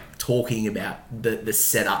know, talking about the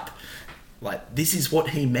setup. Like, this is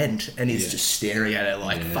what he meant, and he's just staring at it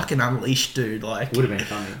like, fucking unleashed, dude. Like, would have been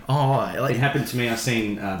funny. Oh, like, it happened to me. I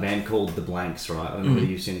seen a band called The Blanks, right? I don't know whether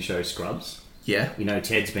you've seen the show Scrubs. Yeah. You know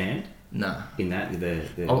Ted's band. No. In that,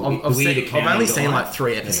 I've only seen like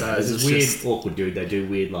 3 episodes. There's this weird, awkward dude. They do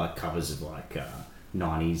weird like covers of like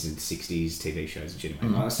 90s and 60s TV shows and shit.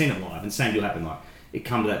 I've seen it live, and same deal happened. Like, it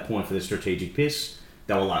come to that point for the strategic piss.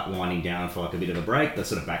 They were like winding down for like a bit of a break. The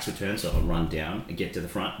sort of backs were turned, so I'd run down and get to the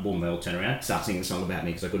front. Boom, they all turn around, start singing a song about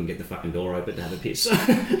me because I couldn't get the fucking door open to have a piss.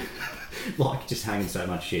 Like, just hanging so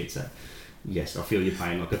much shit. So, yes, I feel your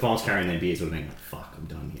pain. Like, if I was carrying their beers, would have been like, fuck, I'm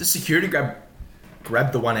done here. The security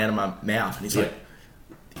grabbed the one out of my mouth, and he's like,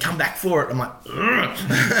 come back for it. I'm like,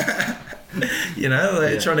 ugh. You know,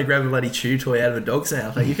 like trying to grab a bloody chew toy out of a dog's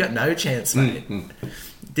mouth. Like, you've got no chance, mate.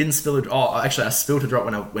 Didn't spill a drop. Oh, actually, I spilled a drop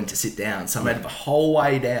when I went to sit down, so I made it the whole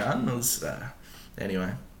way down. It was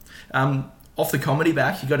anyway. Off the comedy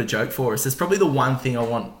back, you got a joke for us. That's probably the one thing I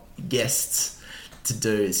want guests to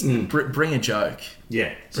do is bring a joke.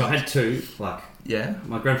 Yeah. So I had 2. Like, yeah,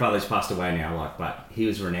 my grandfather's passed away now. Like, but he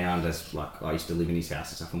was renowned as like I used to live in his house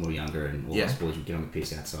and stuff when we were younger, and all us boys would get on the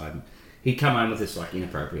piss outside. And he'd come home with this like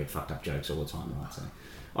inappropriate, fucked up jokes all the time, right? So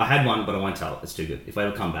I had one, but I won't tell it. It's too good. If they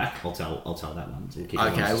ever come back, I'll tell that one. So we'll keep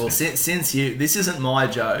Okay, well, since this isn't my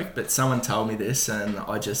joke, but someone told me this, and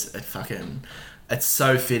it's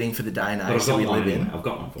so fitting for the day and age that we live in. I've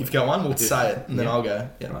got one for you. You've got one? We'll say it, and then I'll go.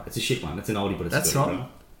 Yeah. Right, it's a shit one. It's an oldie, but it's That's good. fine. Right?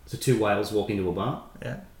 So two whales walk into a bar.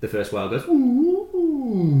 Yeah. The first whale goes,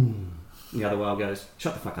 ooh. The other whale goes,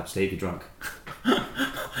 shut the fuck up, Steve, you're drunk.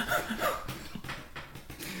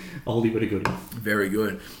 Oldie, but a goodie. Very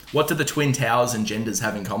good. What do the Twin Towers and genders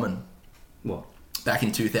have in common? What? Back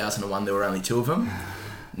in 2001, there were only 2 of them.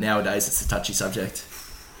 Nowadays, it's a touchy subject.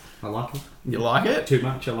 I like it. You like it? Too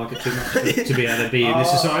much. I like it too much to be able to be in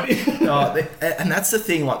this society. And that's the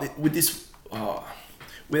thing, like with this,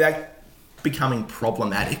 without becoming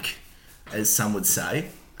problematic, as some would say.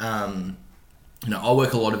 I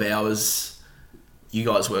work a lot of hours. You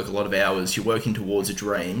guys work a lot of hours. You're working towards a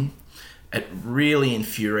dream. It really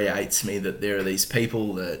infuriates me that there are these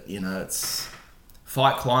people that, it's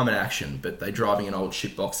fight climate action, but they're driving an old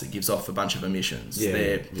shitbox that gives off a bunch of emissions.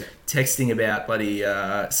 They're texting about bloody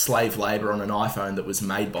slave labour on an iPhone that was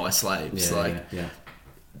made by slaves.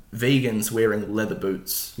 Vegans wearing leather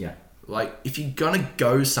boots. Yeah. Like, if you're going to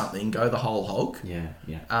go something, go the whole hog. Yeah.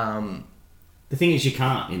 The thing is, you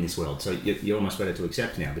can't in this world, so you're almost better to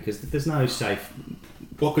accept now, because there's no safe...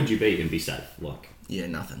 What could you be and be safe? Like... Yeah,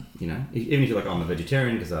 nothing. Even if you're like, I'm a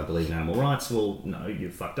vegetarian because I believe in animal rights, well, no, you're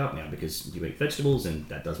fucked up now because you eat vegetables and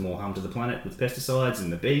that does more harm to the planet with pesticides and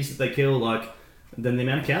the bees that they kill, than the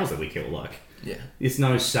amount of cows that we kill, Yeah. It's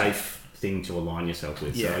no safe thing to align yourself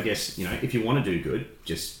with. Yeah. So I guess, if you want to do good,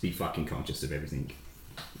 just be fucking conscious of everything,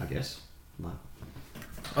 I guess.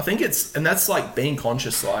 I think and that's like being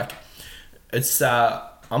conscious, it's,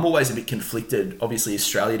 I'm always a bit conflicted. Obviously,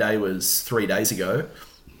 Australia Day was 3 days ago.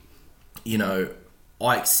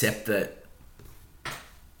 I accept that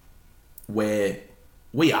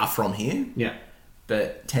we are from here. Yeah.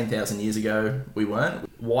 But 10,000 years ago, we weren't.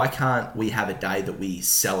 Why can't we have a day that we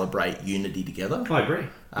celebrate unity together? I agree.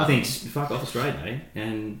 I think fuck off Australia Day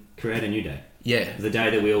and create a new day. Yeah. The day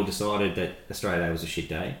that we all decided that Australia Day was a shit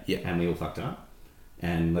day. Yeah. And we all fucked up.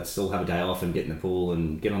 And let's all have a day off and get in the pool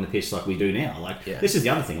and get on the piss like we do now. This is the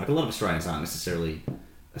other thing. A lot of Australians aren't necessarily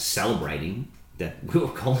celebrating that we were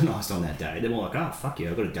colonised on that day. They're more like, oh, fuck yeah,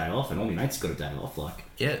 I've got a day off and all my mates got a day off.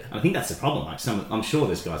 Yeah. And I think that's the problem. I'm sure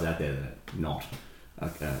there's guys out there that are not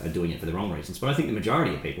are doing it for the wrong reasons. But I think the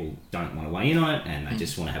majority of people don't want to weigh in on it and they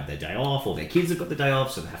just want to have their day off, or their kids have got the day off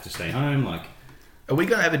so they have to stay home. Are we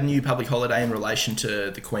going to have a new public holiday in relation to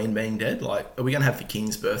the Queen being dead? Are we going to have the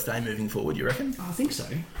King's birthday moving forward, you reckon? I think so.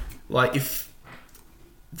 If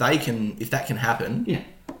that can happen... Yeah.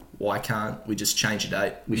 Why can't we just change a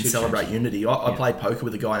date and celebrate unity? I played poker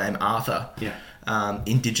with a guy named Arthur,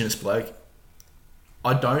 Indigenous bloke.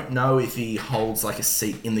 I don't know if he holds a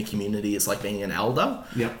seat in the community as being an elder,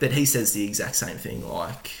 but he says the exact same thing.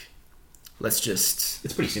 Let's just...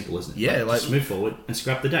 It's pretty simple, isn't it? Yeah. Just move forward and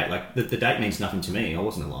scrap the date. The date means nothing to me. I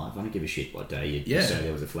wasn't alive. I don't give a shit what day you say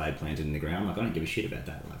there was a flag planted in the ground. I don't give a shit about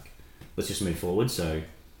that. Let's just move forward. So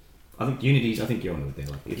I think I think you're on it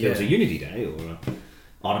there. If there was a unity day or...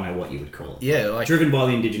 I don't know what you would call it. Yeah, driven by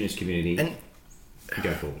the Indigenous community. And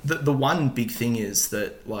go forward. The one big thing is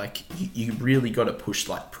that you really got to push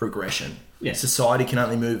progression. Yeah. Society can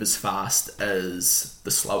only move as fast as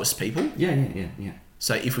the slowest people. Yeah.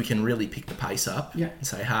 So if we can really pick the pace up and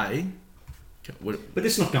say, hey... But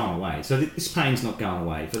this is not going away. So this pain's not going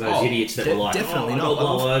away for those idiots that were definitely it'll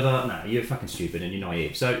blow over. No, you're fucking stupid and you're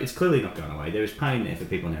naive. So it's clearly not going away. There is pain there for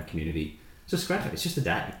people in our community. So scrap it. It's just a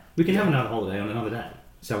day. We can have another holiday on another day,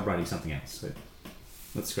 celebrating something else. So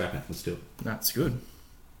let's scrap it. Let's do it. That's good.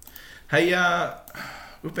 Hey,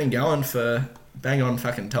 we've been going for bang on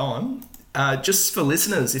fucking time. Just for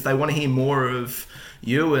listeners, if they want to hear more of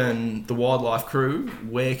you and the Wildlife Crew,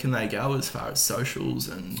 where can they go as far as socials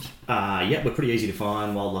and... we're pretty easy to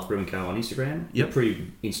find, Wildlife Brewing Co. on Instagram. Yep. We're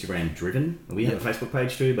pretty Instagram driven. We have a Facebook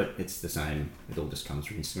page too, but it's the same. It all just comes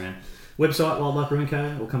through Instagram. Website, Wildlife Brewing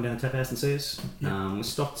Co. Or come down to Tap House and see us. Yep. We're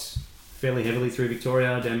stocked fairly heavily through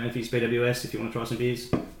Victoria, down Murphy's, BWS, if you want to try some beers.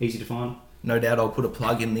 Easy to find. No doubt I'll put a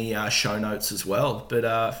plug in the show notes as well. But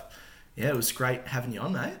it was great having you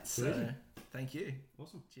on, mate. So, thank you.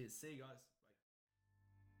 Awesome. Cheers. See you guys.